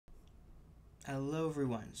Hello,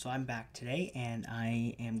 everyone. So I'm back today, and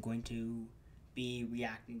I am going to be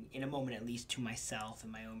reacting in a moment, at least, to myself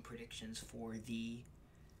and my own predictions for the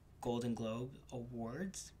Golden Globe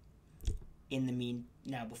Awards.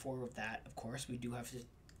 Now, before that, of course, we do have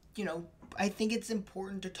to, I think it's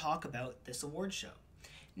important to talk about this award show.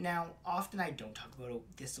 Now, often I don't talk about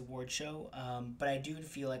this award show, but I do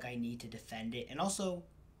feel like I need to defend it and also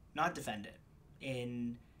not defend it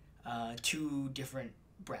in two different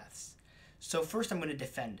breaths. So first, I'm going to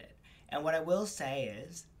defend it. And what I will say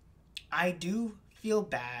is, I do feel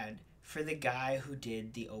bad for the guy who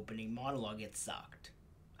did the opening monologue. It sucked.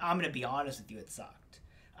 I'm going to be honest with you, it sucked.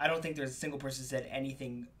 I don't think there's a single person who said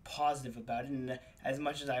anything positive about it, and as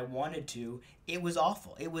much as I wanted to, it was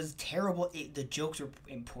awful. It was terrible. The jokes were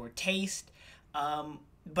in poor taste.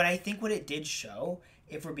 But I think what it did show,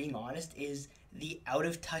 if we're being honest, is the out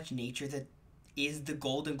of touch nature that is the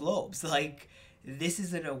Golden Globes. Like, this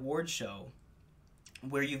is an award show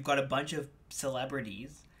where you've got a bunch of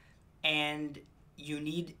celebrities and you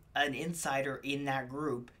need an insider in that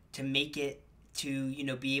group to make it to,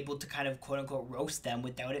 be able to kind of quote unquote roast them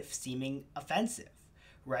without it seeming offensive,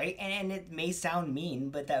 right? And it may sound mean,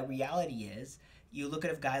 but the reality is you look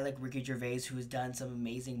at a guy like Ricky Gervais who has done some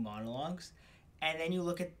amazing monologues, and then you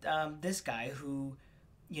look at this guy who,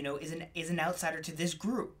 is an outsider to this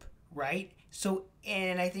group, right? So,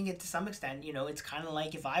 and I think to some extent, it's kind of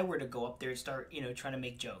like if I were to go up there and start, trying to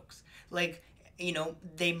make jokes. Like,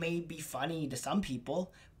 they may be funny to some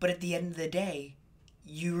people, but at the end of the day,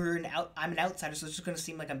 I'm an outsider, so it's just going to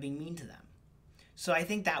seem like I'm being mean to them. So I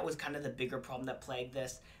think that was kind of the bigger problem that plagued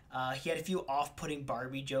this. He had a few off-putting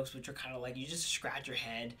Barbie jokes, which are kind of like, you just scratch your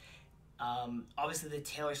head. Obviously, the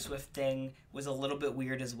Taylor Swift thing was a little bit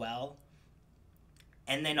weird as well.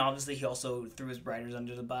 And then, obviously, he also threw his writers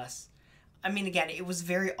under the bus. I mean, again, it was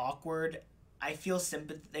very awkward. I feel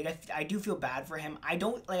sympathy. Like, I do feel bad for him. I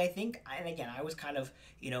don't, like, I think, and again, I was kind of,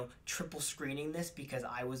 triple screening this because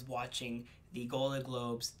I was watching the Golden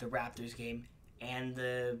Globes, the Raptors game, and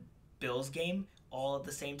the Bills game all at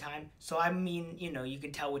the same time. So, I mean, you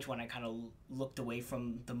can tell which one I kind of looked away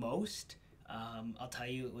from the most. I'll tell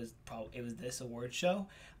you, it was this award show.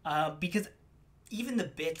 Because even the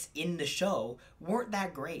bits in the show weren't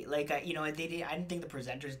that great. Like, I didn't think the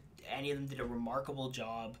presenters, any of them, did a remarkable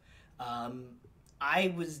job.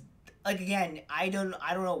 I was like, again, I don't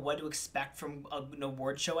know what to expect from an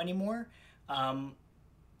award show anymore.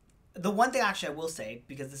 The one thing actually I will say,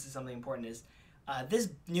 because this is something important, is this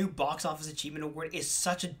new box office achievement award is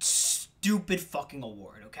such a stupid fucking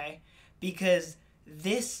award. Okay, because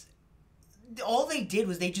this, all they did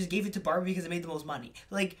was they just gave it to Barbie because it made the most money.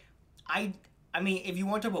 Like, I mean, if you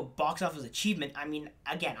want to talk about box office achievement, I mean,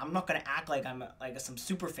 again, I'm not gonna act like I'm some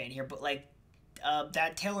super fan here, but like,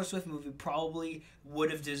 that Taylor Swift movie probably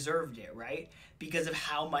would have deserved it, right? Because of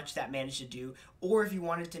how much that managed to do. Or if you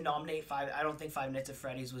wanted to nominate I don't think Five Nights at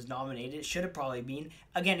Freddy's was nominated. It should have probably been.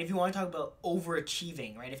 Again, if you want to talk about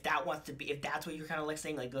overachieving, right? If that's what you're kind of like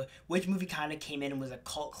saying, like, which movie kind of came in and was a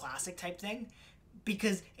cult classic type thing.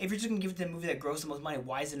 Because if you're just gonna give it to the movie that grossed the most money,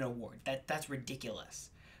 why is it an award? That's ridiculous.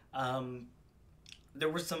 There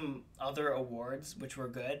were some other awards which were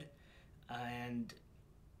good, and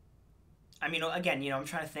I mean, again, I'm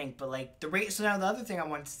trying to think, but like So now the other thing I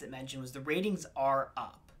wanted to mention was the ratings are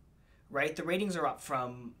up, right? The ratings are up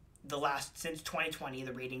from since 2020.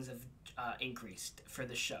 The ratings have increased for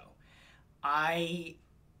the show.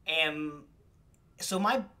 So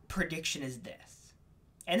my prediction is this,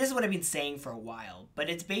 and this is what I've been saying for a while, but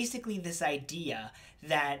it's basically this idea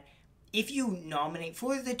that if you nominate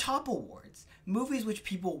for the top awards, movies which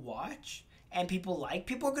people watch and people like,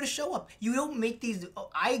 people are going to show up. You don't make these,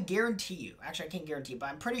 I guarantee you, actually I can't guarantee it, but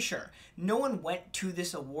I'm pretty sure, no one went to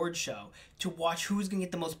this award show to watch who's going to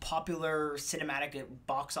get the most popular cinematic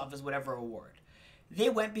box office whatever award. They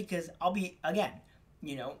went because, again,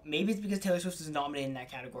 maybe it's because Taylor Swift is nominated in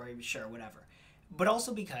that category, sure, whatever. But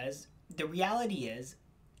also because the reality is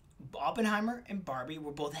Oppenheimer and Barbie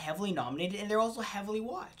were both heavily nominated, and they're also heavily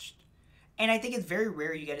watched. And I think it's very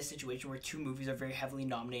rare you get a situation where two movies are very heavily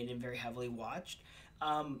nominated and very heavily watched.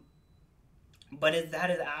 But that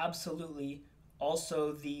is absolutely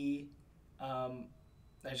also the... I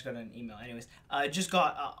just got an email. Anyways, just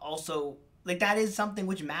got also... Like, that is something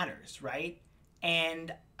which matters, right?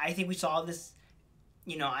 And I think we saw this...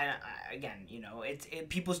 again,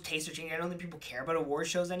 people's tastes are changing. I don't think people care about award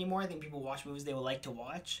shows anymore. I think people watch movies they would like to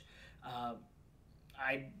watch.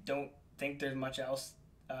 I don't think there's much else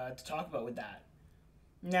to talk about with that.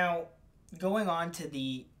 Now, let's go on to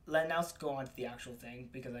the actual thing,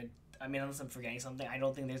 because I mean, unless I'm forgetting something, I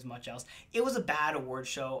don't think there's much else. It was a bad award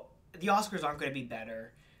show. The Oscars aren't going to be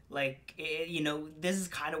better. Like, this is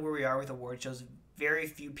kind of where we are with award shows. Very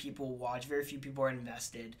few people watch. Very few people are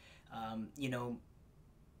invested.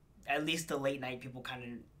 At least the late night people kind of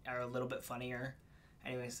are a little bit funnier.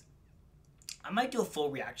 Anyways, I might do a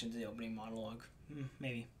full reaction to the opening monologue.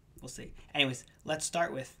 Maybe. We'll see. Anyways, let's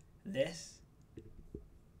start with this.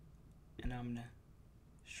 And I'm going to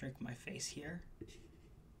shrink my face here.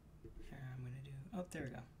 I'm going to do... Oh, there we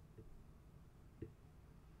go.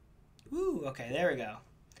 Woo, okay, there we go.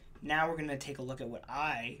 Now we're going to take a look at what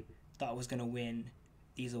I thought was going to win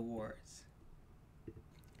these awards.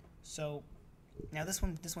 So, now this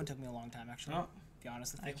one took me a long time, actually. Oh, to be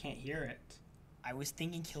honest with you. I can't hear it. I was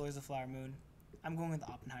thinking Killers of the Flower Moon. I'm going with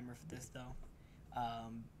Oppenheimer for this, though.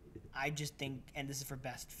 I just think, and this is for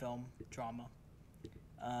best film drama.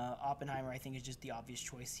 Oppenheimer, I think, is just the obvious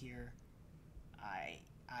choice here. I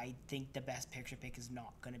think the best picture pick is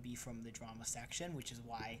not going to be from the drama section, which is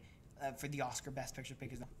why for the Oscar best picture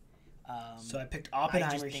pick is not. So I picked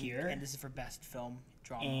Oppenheimer here, and this is for best film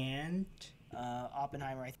drama. And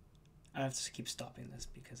Oppenheimer, I have to keep stopping this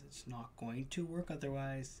because it's not going to work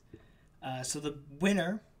otherwise. So the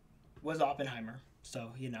winner was Oppenheimer.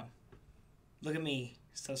 So, look at me,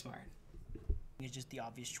 so smart. It's just the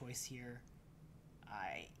obvious choice here.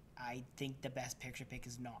 I think the best picture pick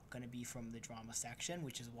is not going to be from the drama section,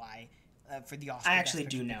 which is why for the Oscar. I actually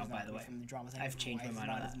do now, by the way. From the drama section, I've changed my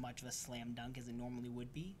mind on that. It's not as much of a slam dunk as it normally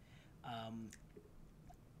would be.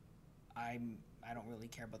 I don't really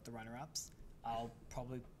care about the runner-ups. I'm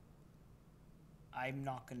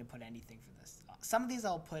not going to put anything for this. Some of these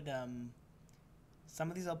I'll put a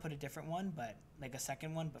different one, but like a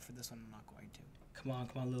second one. But for this one, I'm not going to. Come on,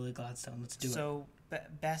 Lily Gladstone, let's do it. So,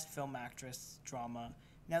 best film actress drama.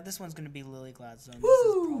 Now this one's going to be Lily Gladstone.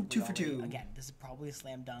 Woo! 2 for 2. Again, this is probably a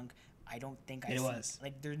slam dunk. I don't think it was.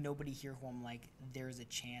 Like, there's nobody here who I'm like, there's a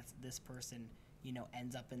chance this person,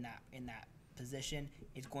 ends up in that position.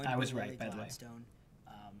 It's going to be Lily Gladstone.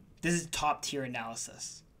 This is top tier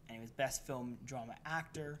analysis. Anyways, best film drama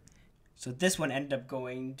actor. So this one ended up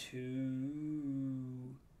going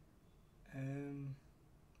to.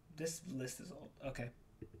 This list is old. Okay,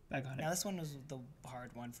 I got it. Now this one was the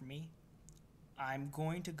hard one for me. I'm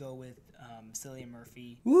going to go with Cillian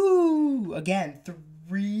Murphy. Woo! Again,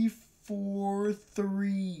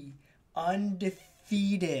 3-4-3,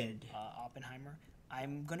 undefeated. Oppenheimer.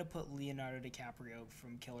 I'm gonna put Leonardo DiCaprio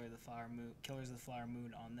from Killers of the Flower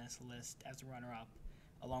Moon on this list as a runner-up,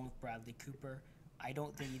 along with Bradley Cooper. I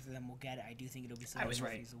don't think either of them will get it. I do think it'll be Cillian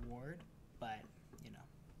Murphy's award, but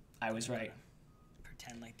I was right.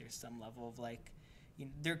 Pretend like there's some level of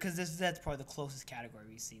because that's probably the closest category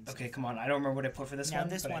we've seen. Okay, come on. I don't remember what I put for this one,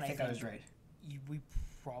 but I think I was right. We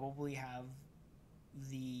probably have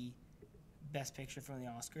the best picture from the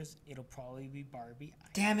Oscars. It'll probably be Barbie.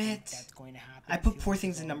 Damn it! That's going to happen. I put Poor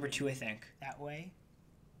Things in number 2, I think. That way.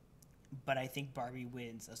 But I think Barbie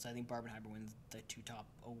wins. So I think Barbenheimer wins the 2 top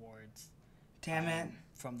awards. Damn it!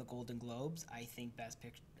 From the Golden Globes, I think Best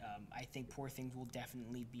Picture. I think Poor Things will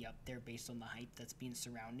definitely be up there based on the hype that's been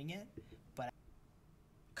surrounding it. But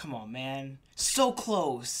come on, man, so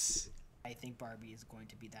close. I think Barbie is going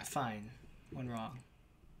to be that. Fine, one wrong.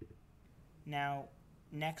 Now,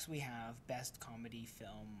 next we have Best Comedy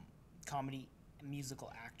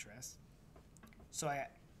Musical Actress. So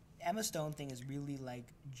Emma Stone thing has really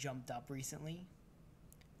jumped up recently,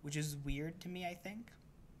 which is weird to me. I think.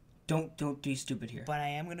 Don't be stupid here. But I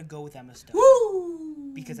am gonna go with Emma Stone.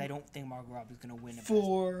 Woo! Because I don't think Margot Robbie is gonna win a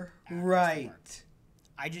right.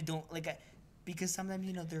 I just don't because sometimes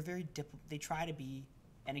they're very they try to be,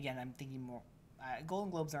 and again I'm thinking more.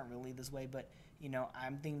 Golden Globes aren't really this way, but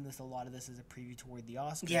I'm thinking a lot of this is a preview toward the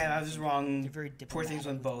Oscars. Yeah, I was wrong. They're very Poor Things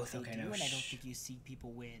won both. Okay, no. And I don't think you see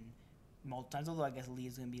people win multiple times. Although I guess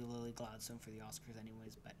Leah's gonna be Lily Gladstone for the Oscars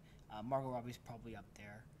anyways, but Margot Robbie's probably up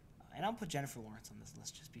there. And I'll put Jennifer Lawrence on this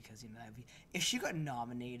list just because if she got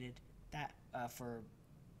nominated for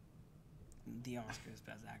the Oscars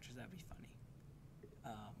Best Actress, that'd be funny.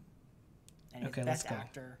 And okay, Best let's go.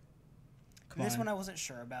 Actor. This one I wasn't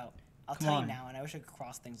sure about. I'll tell you now, and I wish I could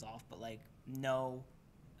cross things off, but no.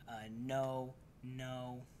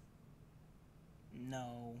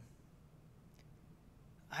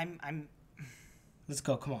 I'm. Let's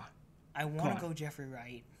go. Come on. I want to go Jeffrey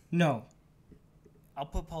Wright. No. I'll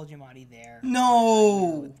put Paul Giamatti there.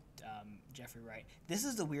 No. With, Jeffrey Wright. This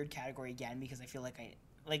is the weird category again because I feel like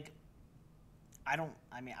I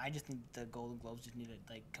just think the Golden Globes just need to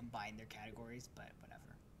combine their categories, but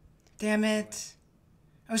whatever. Damn it!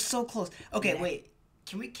 I was so close. Okay, wait.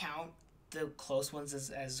 Can we count the close ones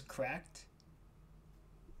as correct?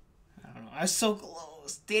 I don't know. I was so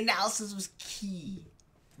close. The analysis was key.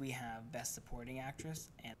 we have Best Supporting Actress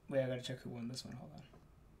and Wait, I gotta check who won this one. Hold on.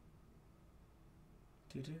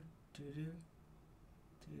 Do-do, do-do,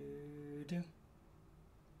 do-do.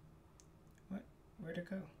 What? Where'd it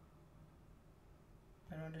go?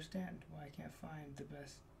 I don't understand why I can't find the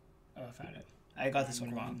best. Oh, I found it. I got this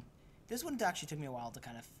one wrong. This one actually took me a while to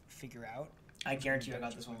kind of figure out. I guarantee you I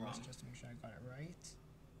got this one wrong. Just to make sure I got it right.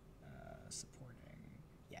 Supporting.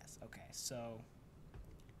 Yes, okay, so.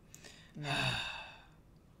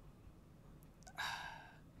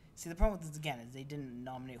 See, the problem with this, again, is they didn't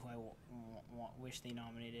nominate who I wish they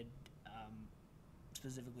nominated,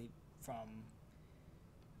 specifically from.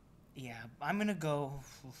 Yeah, I'm gonna go.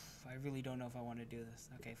 I really don't know if I want to do this.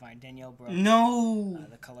 Okay, fine. Danielle Brooks. No!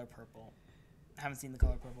 The Color Purple. I haven't seen The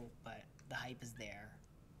Color Purple, but the hype is there.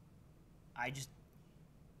 I just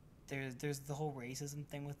there's the whole racism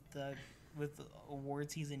thing with the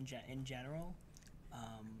awards he's in general.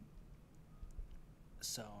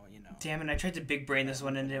 So Damn it! I tried to big brain this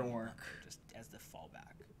one and it didn't work. Just as the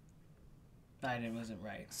fallback. It wasn't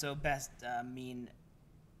right. So best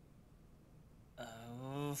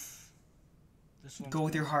this one. Go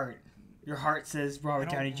with your heart. Your heart says Robert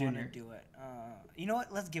Downey Jr. I don't want to do it. You know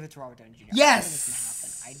what? Let's give it to Robert Downey Jr. Yes! I think it's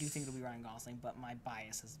gonna happen. I do think it'll be Ryan Gosling, but my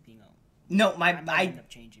bias is being I end up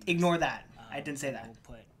changing. ignore that. I didn't say that. I will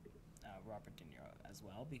put Robert De Niro as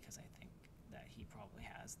well because I think that he probably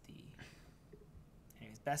has the.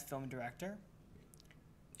 Anyways, best film director.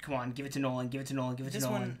 Come on, give it to Nolan. Give it to Nolan. Give it to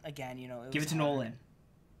Nolan. This one again, give it to Nolan.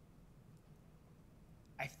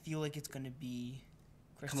 I feel like it's gonna be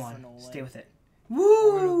Christopher Nolan. Stay with it.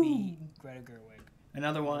 Woo! Or it'll be Greta Gerwig.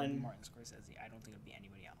 Another one. Martin Scorsese. I don't think it'll be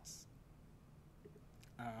anybody else.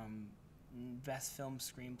 Best film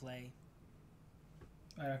screenplay.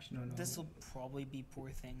 I actually don't know. This will probably be Poor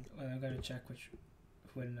Thing. I gotta check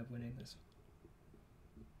who ended up winning this.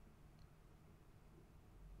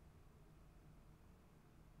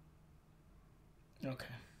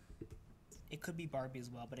 Okay. It could be Barbie as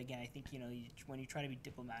well, but again, I think when you try to be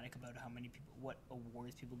diplomatic about what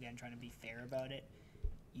awards people get, and trying to be fair about it,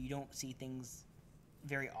 you don't see things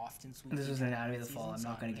very often. This was Anatomy of the Fall. I'm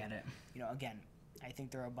not gonna get it. Again, I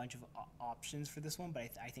think there are a bunch of options for this one, but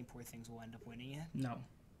I think Poor Things will end up winning it. No.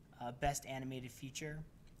 Best animated feature.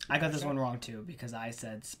 I got this one wrong too because I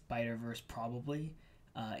said Spider-Verse probably.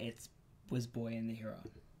 It was Boy and the Hero.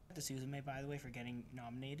 To Suzume, by the way, for getting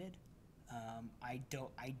nominated. I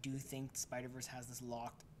do think Spider-Verse has this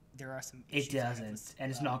locked. There are some issues. It doesn't,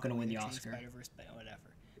 and it's not going to win the Oscar. Spider-Verse, but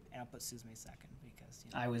whatever. And I'll put Suzume second because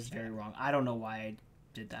I was very wrong. I don't know why I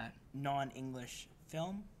did that. Non-English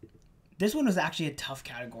film. This one was actually a tough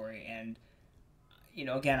category, and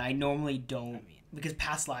again, I normally don't because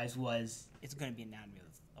Past Lives was. It's going to be Anatomy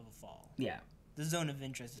of a Fall. Yeah. The Zone of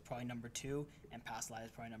Interest is probably number 2, and Past Lives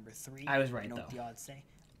is probably number 3. I was right though. What the odds say.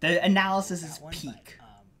 The analysis is peak. But,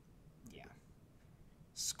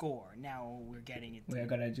 Score. Now we're getting it. Wait, I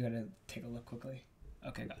gotta take a look quickly.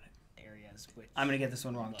 Okay, got it. Areas which I'm gonna get this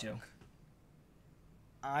one wrong too.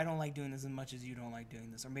 I don't like doing this as much as you don't like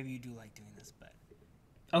doing this, or maybe you do like doing this, but.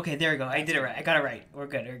 Okay, there we go. I did it right. I got it right. We're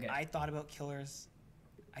good. We're good. I thought about Killers.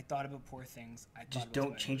 I thought about Poor Things. Just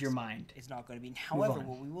don't change your mind. It's not going to be. However,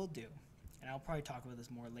 what we will do, and I'll probably talk about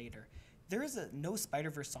this more later. There is no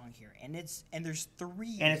Spider-Verse song here, and there's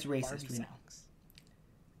 3. And it's racist. Barbie We know. songs.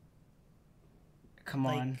 Come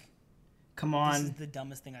on. Come on. This is the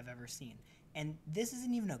dumbest thing I've ever seen. And this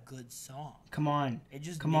isn't even a good song. Come on. It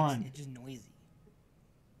just It's just noisy.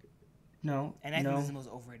 No. And I think this is the most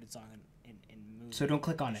overrated song in movie. So don't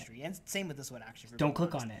click on it. And same with this one actually. Don't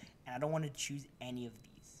click on it. And I don't want to choose any of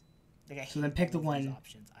these. So then pick the one.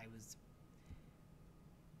 Options.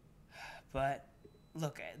 But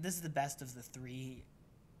look, this is the best of the 3.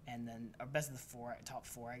 And then, or best of the 4, top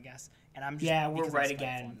 4, I guess. And I'm just we're right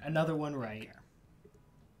again. Another one right.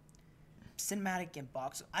 Cinematic and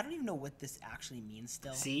box. I don't even know what this actually means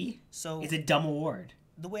still. See? So it's a dumb award.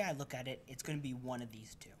 The way I look at it, it's going to be one of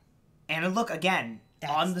these 2. And look again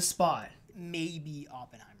on the spot. Maybe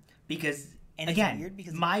Oppenheimer. Because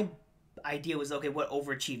my idea was what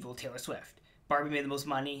overachieved? Well, Taylor Swift. Barbie made the most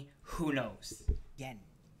money. Who knows? Again,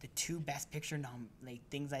 the 2 Best Picture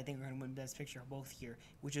things I think are going to win Best Picture are both here,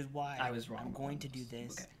 which is why I was wrong. I'm going to do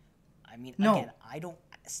this. Okay. I mean, no. Again, I don't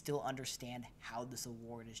still understand how this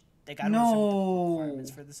award is. I don't understand what the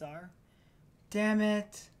requirements for this are. Damn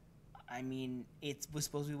it. I mean, it was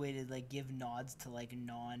supposed to be a way to give nods to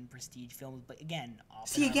non-prestige films, but again,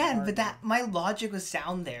 but my logic was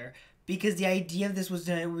sound there because the idea of this was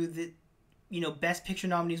that Best Picture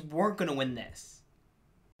nominees weren't going to win this.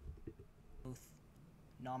 Both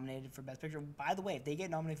nominated for Best Picture. By the way, if they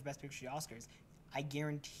get nominated for Best Picture at the Oscars, I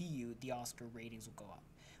guarantee you the Oscar ratings will go up.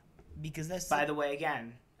 because that's By the way,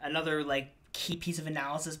 again, another like key piece of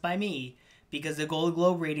analysis by me, because the Golden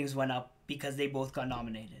Globe ratings went up because they both got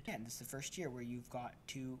nominated. yeah, this is the first year where you've got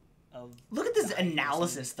two of. Look at this the highest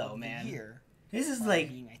analysis, grossing though, of the man. year. This is By like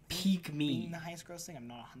being, I think, peak me. Being the highest grossing, I'm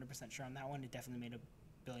not 100% sure on that one. It definitely made $1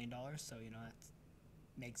 billion, so you know that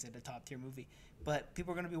makes it a top tier movie. But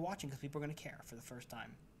people are going to be watching because people are going to care for the first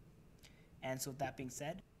time. And so with that being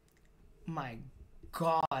said, My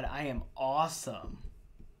God, I am awesome.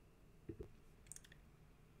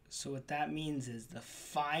 So what that means is the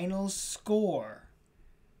final score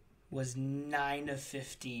was 9 of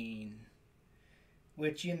 15.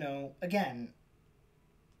 Which, you know, again,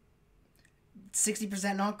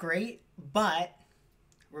 60% not great, but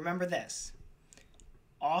remember this.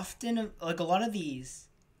 Often, like a lot of these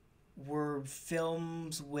were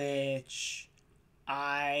films which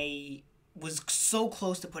I was so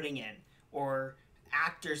close to putting in, or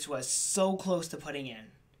actors who I was so close to putting in,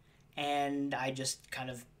 and I just kind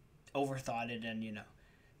of overthought it, and you know.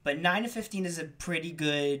 But 9 to 15 is a pretty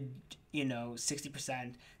good, you know,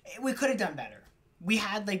 60%. We could have done better. We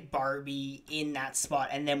had like Barbie in that spot,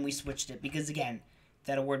 and then we switched it because again,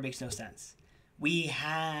 that award makes no sense. We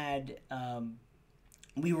had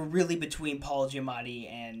we were really between Paul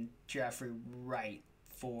Giamatti and Jeffrey Wright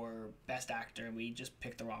for Best Actor, and we just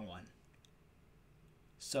picked the wrong one.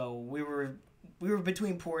 So we were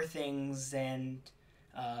between Poor Things and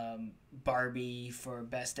Barbie for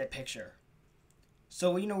Best Picture.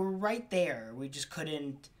 So you know we're right there. We just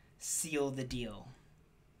couldn't seal the deal.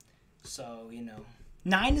 So you know,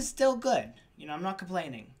 9 is still good. You know I'm not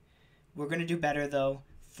complaining. We're gonna do better though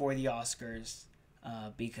for the Oscars.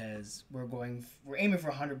 Because we're aiming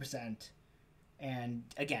for 100%, and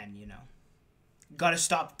again, you know, gotta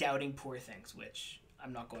stop doubting Poor Things, which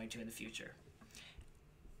I'm not going to in the future.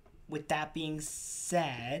 With that being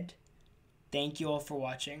said, thank you all for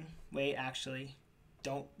watching. Wait, actually,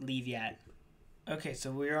 don't leave yet. Okay,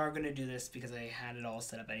 so we are gonna do this because I had it all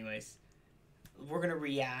set up anyways. We're gonna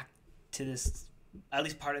react to this, at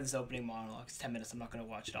least part of this opening monologue. It's 10 minutes. I'm not gonna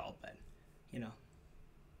watch it all, but you know.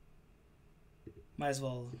 Might as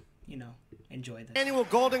well, you know, enjoy this. Annual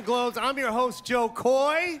Golden Globes. I'm your host, Joe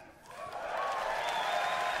Coy.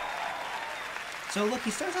 So look,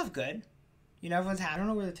 he starts off good. You know, everyone's happy. I don't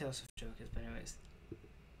know where the Taylor Swift joke is, but anyways.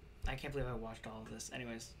 I can't believe I watched all of this.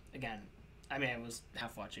 Anyways, again, I mean, I was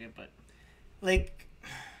half watching it, but like,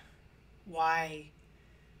 why?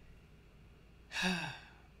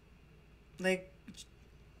 Like,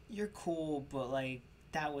 you're cool, but like,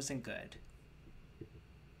 that wasn't good.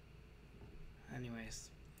 Anyways,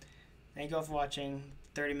 thank you all for watching.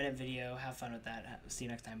 30-minute video. Have fun with that. See you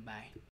next time. Bye.